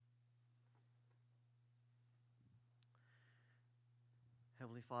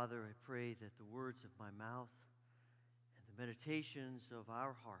Heavenly Father, I pray that the words of my mouth and the meditations of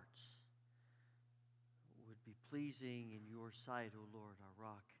our hearts would be pleasing in your sight, O Lord, our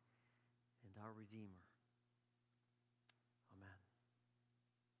rock and our Redeemer. Amen.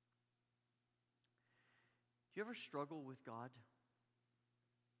 Do you ever struggle with God?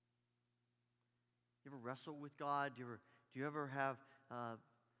 You ever wrestle with God? Do you ever have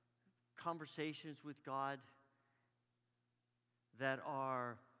conversations with God that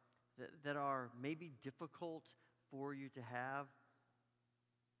are maybe difficult for you to have?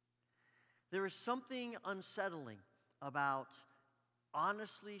 There is something unsettling about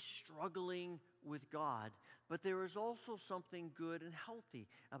honestly struggling with God, but there is also something good and healthy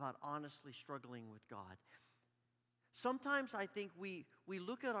about honestly struggling with God. Sometimes I think we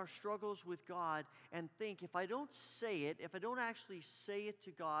look at our struggles with God and think, if I don't say it, if I don't actually say it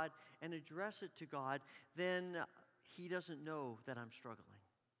to God and address it to God, then He doesn't know that I'm struggling.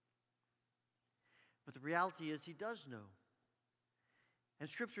 But the reality is He does know. And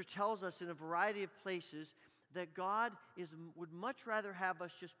Scripture tells us in a variety of places that God would much rather have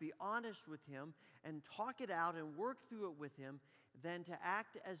us just be honest with Him and talk it out and work through it with Him than to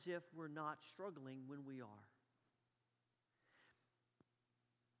act as if we're not struggling when we are.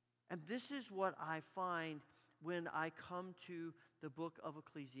 And this is what I find when I come to the book of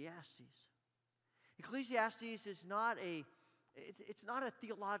Ecclesiastes. Ecclesiastes is not a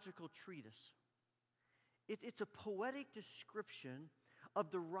theological treatise. It's a poetic description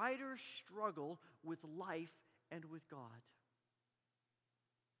of the writer's struggle with life and with God.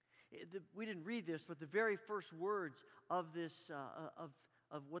 We didn't read this, but the very first words of this,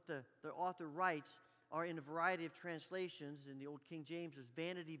 of what the author writes, are in a variety of translations. In the Old King James, it's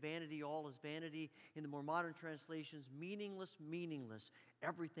vanity, vanity, all is vanity. In the more modern translations, meaningless, meaningless.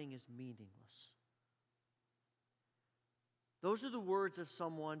 Everything is meaningless. Those are the words of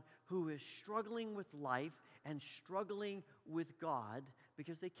someone who is struggling with life and struggling with God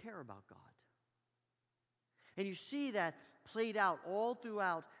because they care about God. And you see that played out all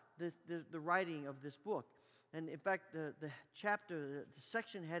throughout the writing of this book. And in fact, the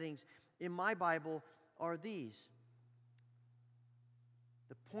section headings in my Bible are these: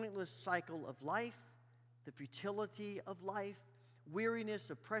 the pointless cycle of life, the futility of life,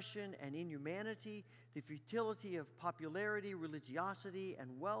 weariness, oppression, and inhumanity, the futility of popularity, religiosity,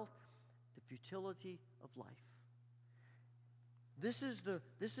 and wealth, the futility of life. This is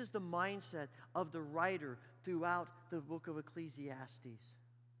the mindset of the writer throughout the book of Ecclesiastes.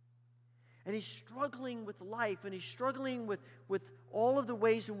 And he's struggling with life, and he's struggling with all of the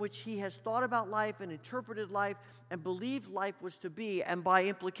ways in which he has thought about life and interpreted life and believed life was to be, and by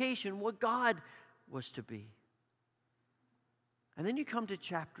implication, what God was to be. And then you come to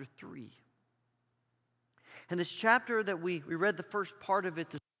chapter 3. And this chapter that we read the first part of it,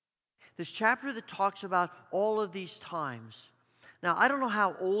 this chapter that talks about all of these times. Now, I don't know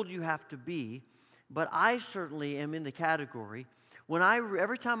how old you have to be, but I certainly am in the category.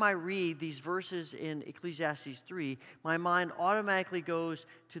 Every time I read these verses in Ecclesiastes 3, my mind automatically goes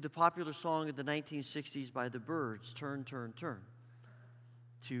to the popular song of the 1960s by the Byrds, Turn, Turn, Turn.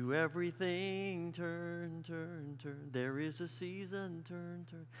 To everything, turn, turn, turn. There is a season, turn,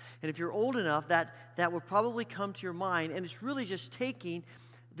 turn. And if you're old enough, that would probably come to your mind, and it's really just taking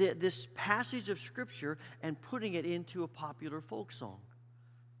this passage of Scripture and putting it into a popular folk song.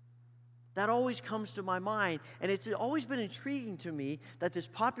 That always comes to my mind, and it's always been intriguing to me that this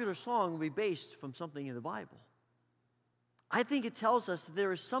popular song will be based from something in the Bible. I think it tells us that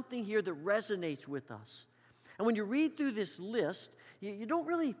there is something here that resonates with us. And when you read through this list, you don't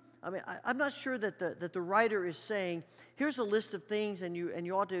really, I'm not sure that the writer is saying, here's a list of things and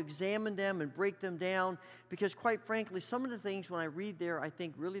you ought to examine them and break them down, because quite frankly, some of the things when I read there, I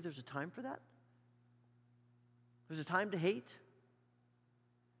think, really, there's a time for that? There's a time to hate?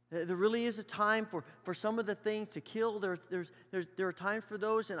 There really is a time for some of the things to kill. There are times for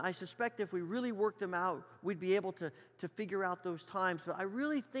those, and I suspect if we really work them out, we'd be able to figure out those times. But I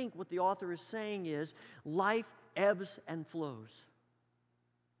really think what the author is saying is life ebbs and flows.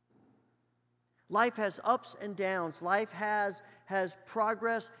 Life has ups and downs. Life has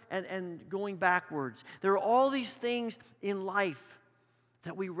progress and going backwards. There are all these things in life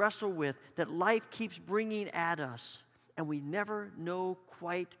that we wrestle with, that life keeps bringing at us, and we never know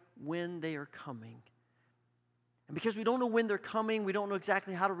quite when they are coming. And because we don't know when they're coming, we don't know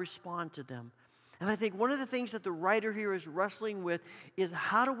exactly how to respond to them. And I think one of the things that the writer here is wrestling with is,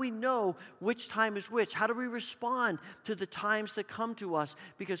 how do we know which time is which? How do we respond to the times that come to us?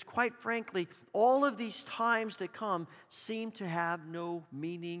 Because quite frankly, all of these times that come seem to have no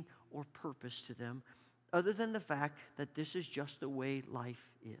meaning or purpose to them other than the fact that this is just the way life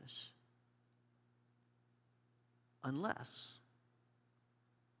is. Unless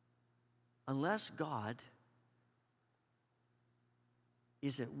God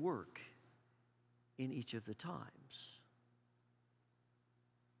is at work in each of the times.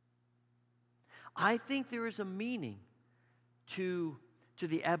 I think there is a meaning to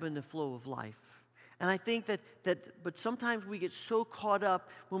the ebb and the flow of life. And I think but sometimes we get so caught up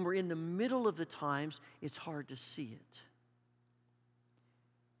when we're in the middle of the times, it's hard to see it.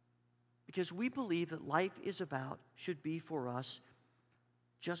 Because we believe that life should be for us,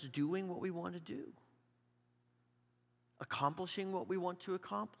 just doing what we want to do, accomplishing what we want to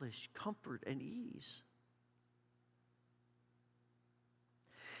accomplish, comfort and ease.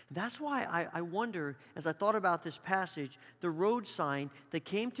 And that's why I wonder, as I thought about this passage, the road sign that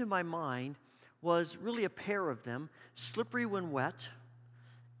came to my mind was really a pair of them: slippery when wet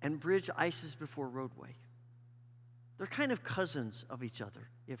and bridge ices before roadway. They're kind of cousins of each other,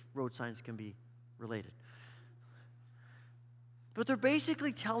 if road signs can be related. But they're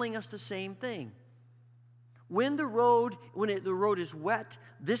basically telling us the same thing. When the road is wet,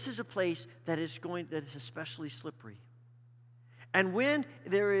 this is a place that is especially slippery. And when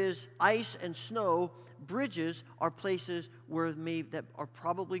there is ice and snow, bridges are places that are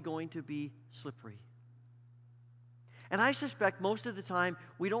probably going to be slippery. And I suspect most of the time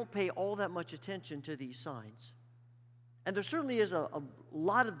we don't pay all that much attention to these signs. And there certainly is a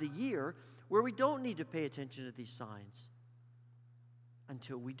lot of the year where we don't need to pay attention to these signs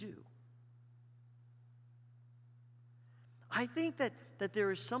until we do. I think that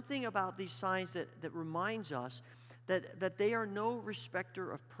there is something about these signs that reminds us that they are no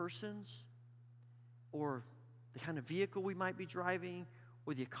respecter of persons or the kind of vehicle we might be driving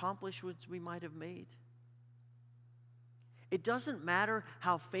or the accomplishments we might have made. It doesn't matter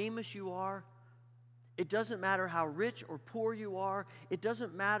how famous you are. It doesn't matter how rich or poor you are. It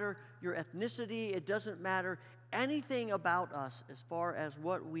doesn't matter your ethnicity. It doesn't matter anything about us as far as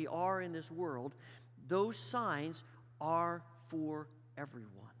what we are in this world. Those signs are for everyone.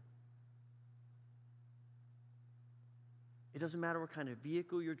 It doesn't matter what kind of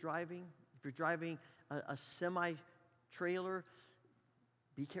vehicle you're driving. If you're driving a semi-trailer,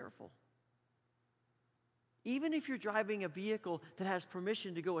 be careful. Even if you're driving a vehicle that has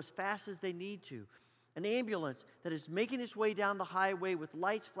permission to go as fast as they need to, an ambulance that is making its way down the highway with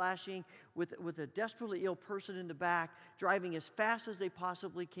lights flashing, with a desperately ill person in the back, driving as fast as they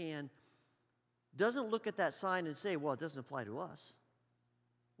possibly can, doesn't look at that sign and say, well, it doesn't apply to us.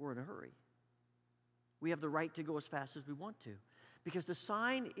 We're in a hurry. We have the right to go as fast as we want to. Because the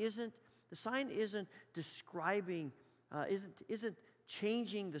sign isn't describing, isn't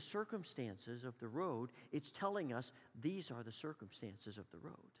changing the circumstances of the road. It's telling us these are the circumstances of the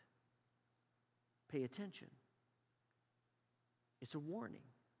road. Pay attention. It's a warning.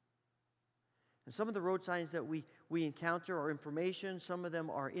 And some of the road signs that we encounter are information, some of them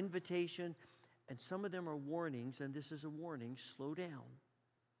are invitation, and some of them are warnings, and this is a warning: slow down.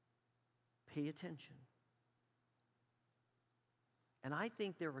 Pay attention. And I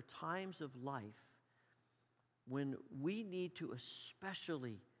think there are times of life when we need to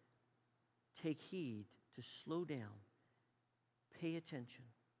especially take heed, to slow down, pay attention,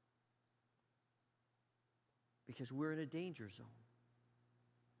 because we're in a danger zone.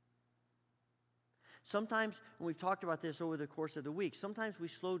 Sometimes, and we've talked about this over the course of the week, sometimes we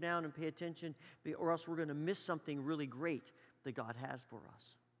slow down and pay attention, or else we're going to miss something really great that God has for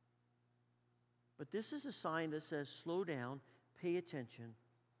us. But this is a sign that says slow down, pay attention,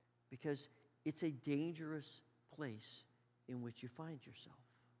 because it's a dangerous place in which you find yourself.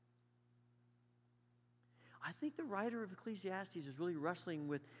 I think the writer of Ecclesiastes is really wrestling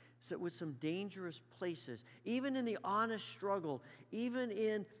with some dangerous places, even in the honest struggle, even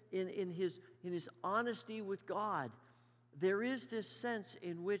in his honesty with God. There is this sense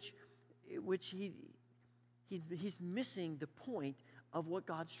in which he's missing the point of what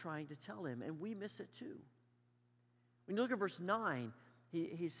God's trying to tell him, and we miss it too. When you look at verse 9,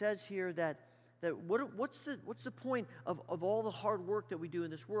 he says here that what's the point of all the hard work that we do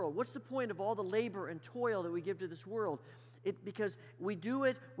in this world? What's the point of all the labor and toil that we give to this world? Because we do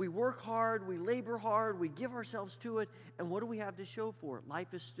it, we work hard, we labor hard, we give ourselves to it, and what do we have to show for it?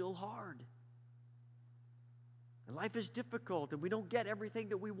 Life is still hard. And life is difficult, and we don't get everything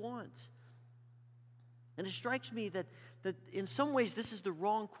that we want. And it strikes me that in some ways this is the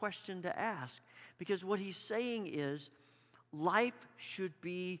wrong question to ask, because what he's saying is life should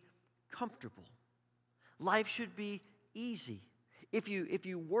be comfortable. Life should be easy. If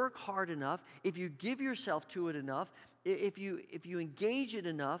you work hard enough, if you give yourself to it enough, if you engage it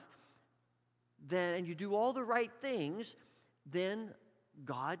enough, then, and you do all the right things, then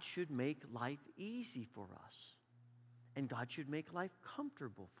God should make life easy for us. And God should make life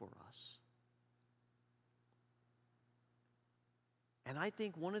comfortable for us. And I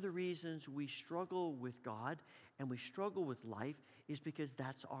think one of the reasons we struggle with God and we struggle with life is because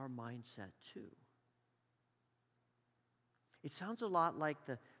that's our mindset too. It sounds a lot like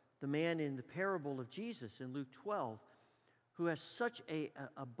the man in the parable of Jesus in Luke 12, who has such a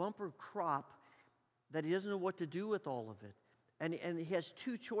bumper crop that he doesn't know what to do with all of it. And he has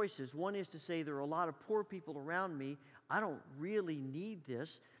two choices. One is to say, there are a lot of poor people around me. I don't really need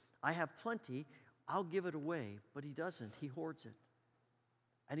this. I have plenty. I'll give it away. But he doesn't. He hoards it.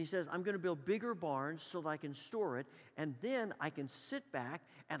 And he says, I'm going to build bigger barns so that I can store it, and then I can sit back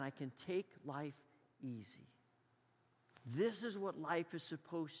and I can take life easy. This is what life is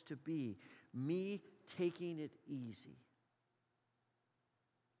supposed to be, me taking it easy.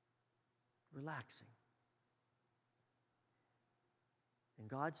 Relaxing. And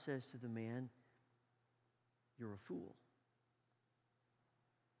God says to the man, you're a fool.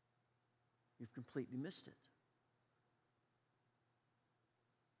 You've completely missed it.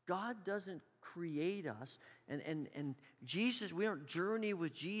 God doesn't create us, and Jesus, we don't journey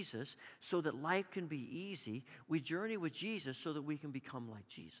with Jesus so that life can be easy. We journey with Jesus so that we can become like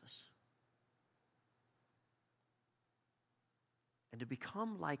Jesus. And to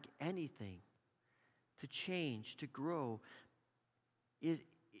become like anything, to change, to grow, is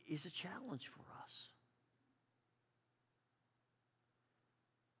a challenge for us.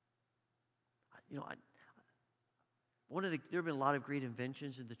 There have been a lot of great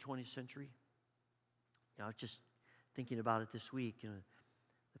inventions in the 20th century. I was just thinking about it this week.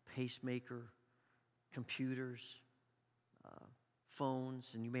 The pacemaker, computers,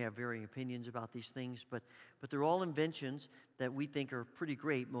 phones, and you may have varying opinions about these things, but they're all inventions that we think are pretty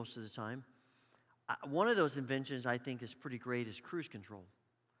great most of the time. One of those inventions I think is pretty great is cruise control.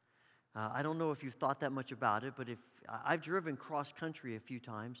 I don't know if you've thought that much about it, but I've driven cross-country a few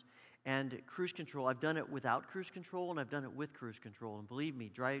times, and cruise control, I've done it without cruise control, and I've done it with cruise control. And believe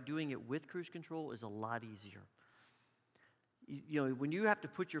me, doing it with cruise control is a lot easier. When you have to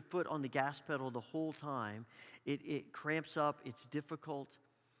put your foot on the gas pedal the whole time, it cramps up, it's difficult.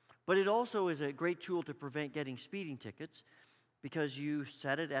 But it also is a great tool to prevent getting speeding tickets, because you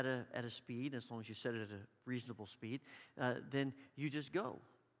set it at a speed, as long as you set it at a reasonable speed, then you just go.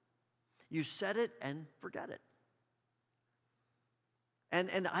 You set it and forget it.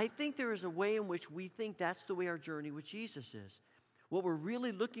 And I think there is a way in which we think that's the way our journey with Jesus is. What we're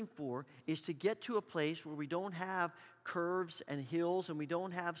really looking for is to get to a place where we don't have curves and hills, and we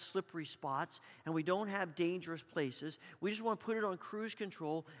don't have slippery spots, and we don't have dangerous places. We just want to put it on cruise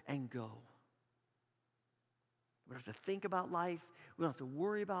control and go. We don't have to think about life. We don't have to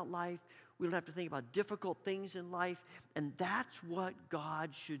worry about life. We don't have to think about difficult things in life. And that's what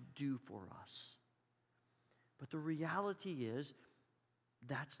God should do for us. But the reality is,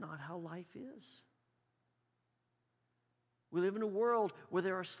 that's not how life is. We live in a world where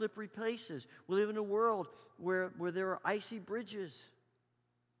there are slippery places. We live in a world where there are icy bridges.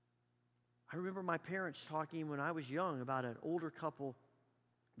 I remember my parents talking when I was young about an older couple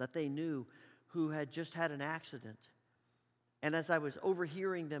that they knew who had just had an accident. And as I was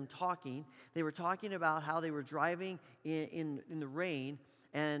overhearing them talking, they were talking about how they were driving in the rain,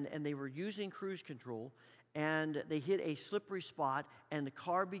 and they were using cruise control, and they hit a slippery spot, and the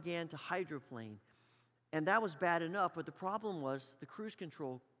car began to hydroplane. And that was bad enough, but the problem was the cruise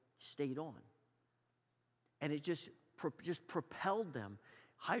control stayed on. And it just propelled them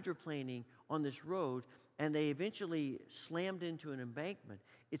hydroplaning on this road, and they eventually slammed into an embankment.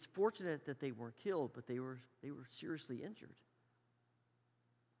 It's fortunate that they weren't killed, but they were seriously injured.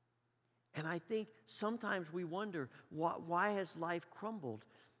 And I think sometimes we wonder, why has life crumbled?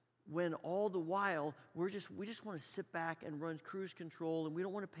 When all the while we just want to sit back and run cruise control, and we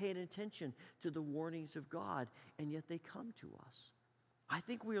don't want to pay any attention to the warnings of God, and yet they come to us. I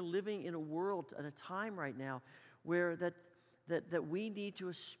think we are living in a world at a time right now where that we need to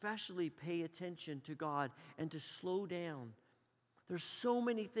especially pay attention to God and to slow down. There's so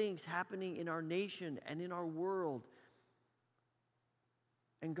many things happening in our nation and in our world.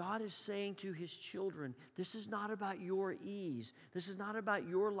 And God is saying to his children, this is not about your ease. This is not about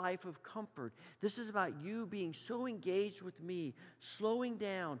your life of comfort. This is about you being so engaged with me, slowing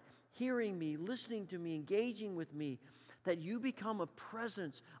down, hearing me, listening to me, engaging with me, that you become a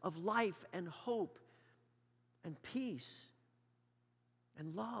presence of life and hope and peace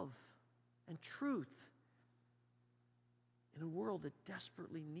and love and truth in a world that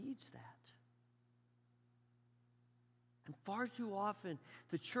desperately needs that. And far too often,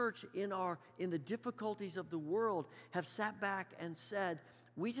 the church in the difficulties of the world have sat back and said,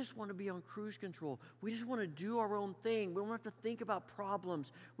 we just want to be on cruise control. We just want to do our own thing. We don't have to think about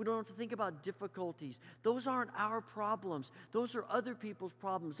problems. We don't have to think about difficulties. Those aren't our problems. Those are other people's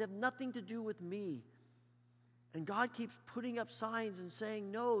problems. They have nothing to do with me. And God keeps putting up signs and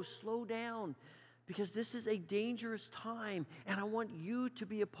saying, no, slow down, because this is a dangerous time, and I want you to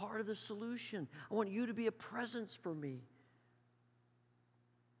be a part of the solution. I want you to be a presence for me.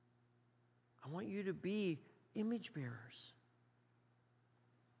 I want you to be image bearers,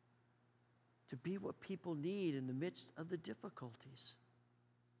 to be what people need in the midst of the difficulties.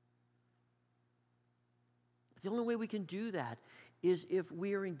 The only way we can do that is if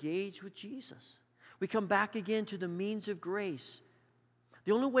we are engaged with Jesus. We come back again to the means of grace.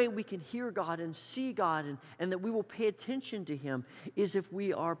 The only way we can hear God and see God and that we will pay attention to Him is if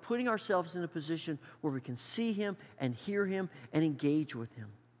we are putting ourselves in a position where we can see Him and hear Him and engage with Him.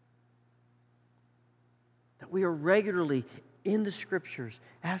 That we are regularly in the Scriptures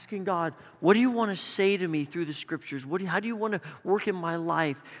asking God, what do you want to say to me through the Scriptures? How do you want to work in my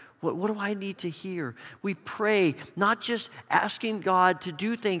life? What do I need to hear? We pray, not just asking God to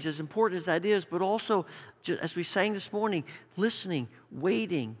do things, as important as that is, but also, as we sang this morning, listening,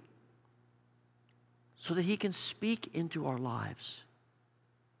 waiting, so that He can speak into our lives.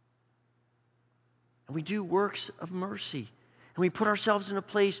 And we do works of mercy. And we put ourselves in a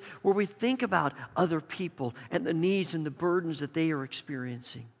place where we think about other people and the needs and the burdens that they are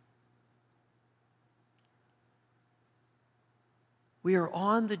experiencing. We are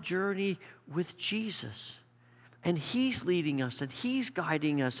on the journey with Jesus. And He's leading us, and He's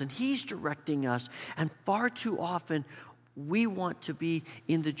guiding us, and He's directing us. And far too often, we want to be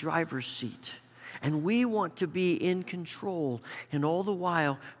in the driver's seat. And we want to be in control. And all the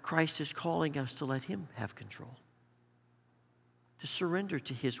while, Christ is calling us to let Him have control. To surrender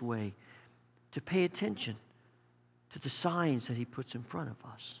to His way. To pay attention to the signs that He puts in front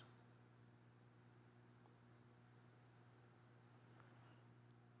of us.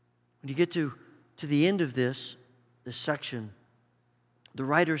 When you get to the end of this section, the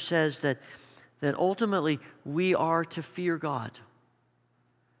writer says that ultimately we are to fear God.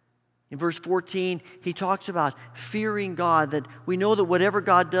 In verse 14, he talks about fearing God, that we know that whatever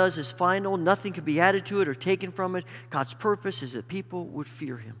God does is final, nothing can be added to it or taken from it. God's purpose is that people would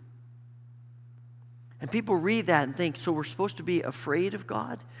fear Him. And people read that and think, so we're supposed to be afraid of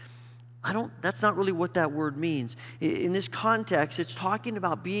God? That's not really what that word means. In this context, it's talking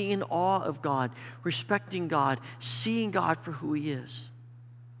about being in awe of God, respecting God, seeing God for who He is.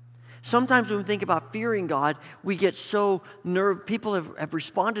 Sometimes when we think about fearing God, we get so nervous. People have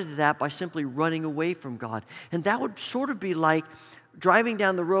responded to that by simply running away from God. And that would sort of be like driving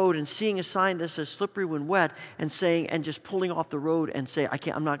down the road and seeing a sign that says slippery when wet and just pulling off the road and say,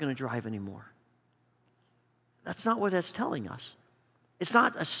 I'm not going to drive anymore. That's not what that's telling us. It's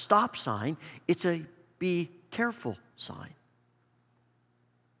not a stop sign, it's a be careful sign.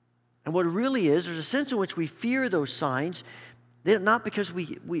 And what it really is, there's a sense in which we fear those signs, not because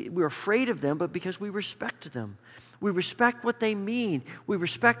we're afraid of them, but because we respect them. We respect what they mean. We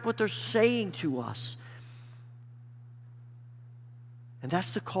respect what they're saying to us. And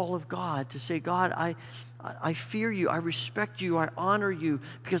that's the call of God, to say, God, I fear you, I respect you, I honor you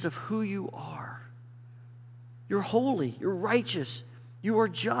because of who you are. You're holy, you're righteous, you are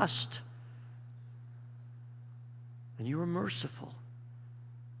just, and you are merciful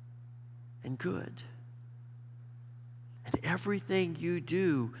and good. And everything you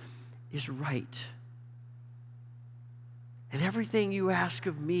do is right. And everything you ask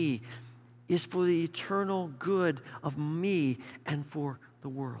of me is for the eternal good of me and for the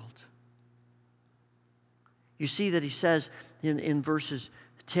world. You see that he says in verses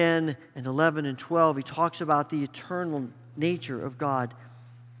 10 and 11 and 12, he talks about the eternal nature of God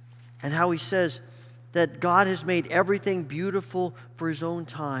and how he says that God has made everything beautiful for His own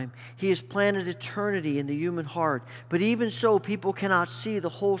time. He has planted eternity in the human heart. But even so, people cannot see the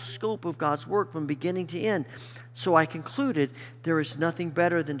whole scope of God's work from beginning to end. So I concluded there is nothing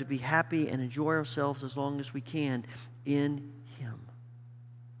better than to be happy and enjoy ourselves as long as we can in Him.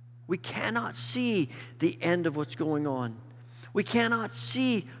 We cannot see the end of what's going on. We cannot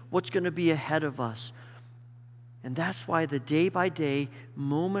see what's going to be ahead of us. And that's why the day-by-day,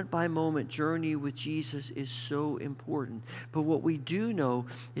 moment-by-moment journey with Jesus is so important. But what we do know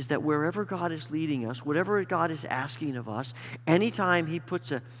is that wherever God is leading us, whatever God is asking of us, anytime He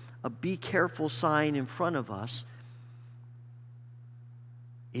puts a be careful sign in front of us,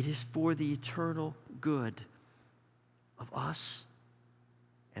 it is for the eternal good of us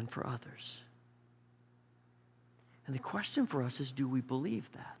and for others. And the question for us is, do we believe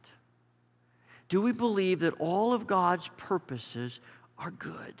that? Do we believe that all of God's purposes are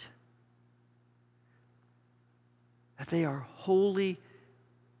good? That they are wholly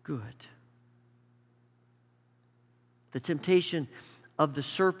good? The temptation of the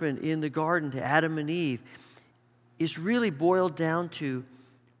serpent in the garden to Adam and Eve is really boiled down to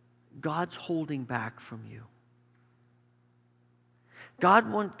God's holding back from you.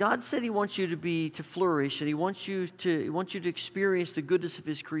 God said He wants you to flourish, and He wants you to experience the goodness of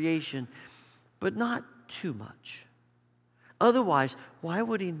His creation, but not too much. Otherwise, why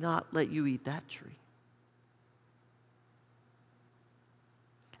would He not let you eat that tree?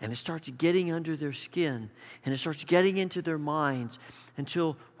 And it starts getting under their skin, and it starts getting into their minds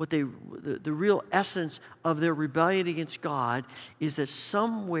until the real essence of their rebellion against God is that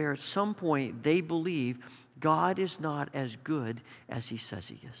somewhere, at some point, they believe God is not as good as He says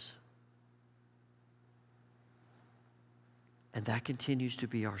He is. And that continues to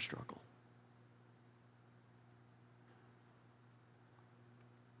be our struggle.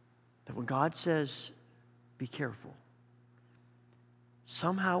 That when God says, be careful,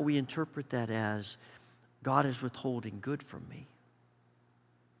 somehow we interpret that as God is withholding good from me.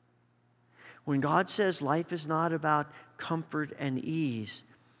 When God says life is not about comfort and ease,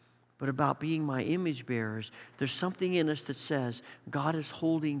 but about being my image bearers, there's something in us that says God is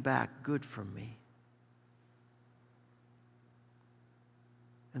holding back good from me.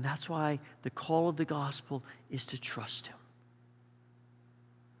 And that's why the call of the gospel is to trust Him.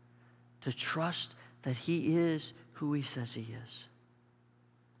 To trust that He is who He says He is.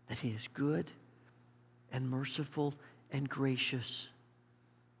 That He is good and merciful and gracious.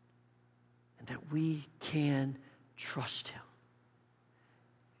 And that we can trust Him.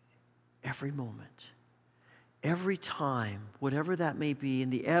 Every moment, every time, whatever that may be, in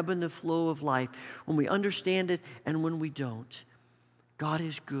the ebb and the flow of life, when we understand it and when we don't, God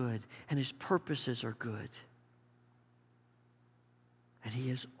is good and His purposes are good. And He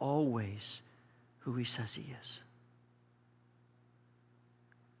is always who He says He is.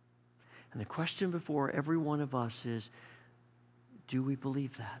 And the question before every one of us is, do we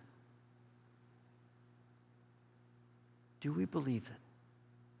believe that? Do we believe it?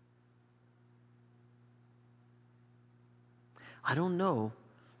 I don't know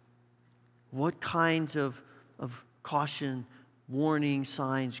what kinds of caution, warning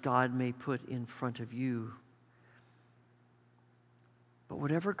signs God may put in front of you. But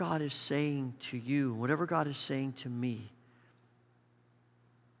whatever God is saying to you, whatever God is saying to me,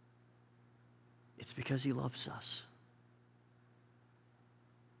 it's because He loves us.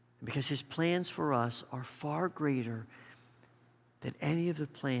 And because His plans for us are far greater than any of the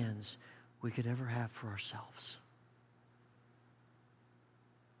plans we could ever have for ourselves.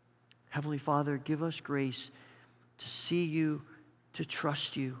 Heavenly Father, give us grace to see You, to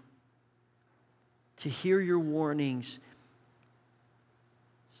trust You, to hear Your warnings,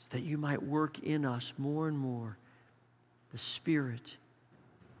 so that You might work in us more and more the Spirit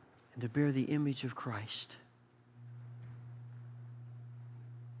and to bear the image of Christ.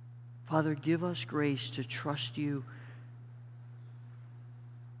 Father, give us grace to trust You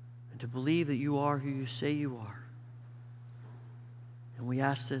and to believe that You are who You say You are. And we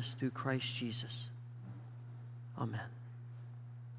ask this through Christ Jesus. Amen.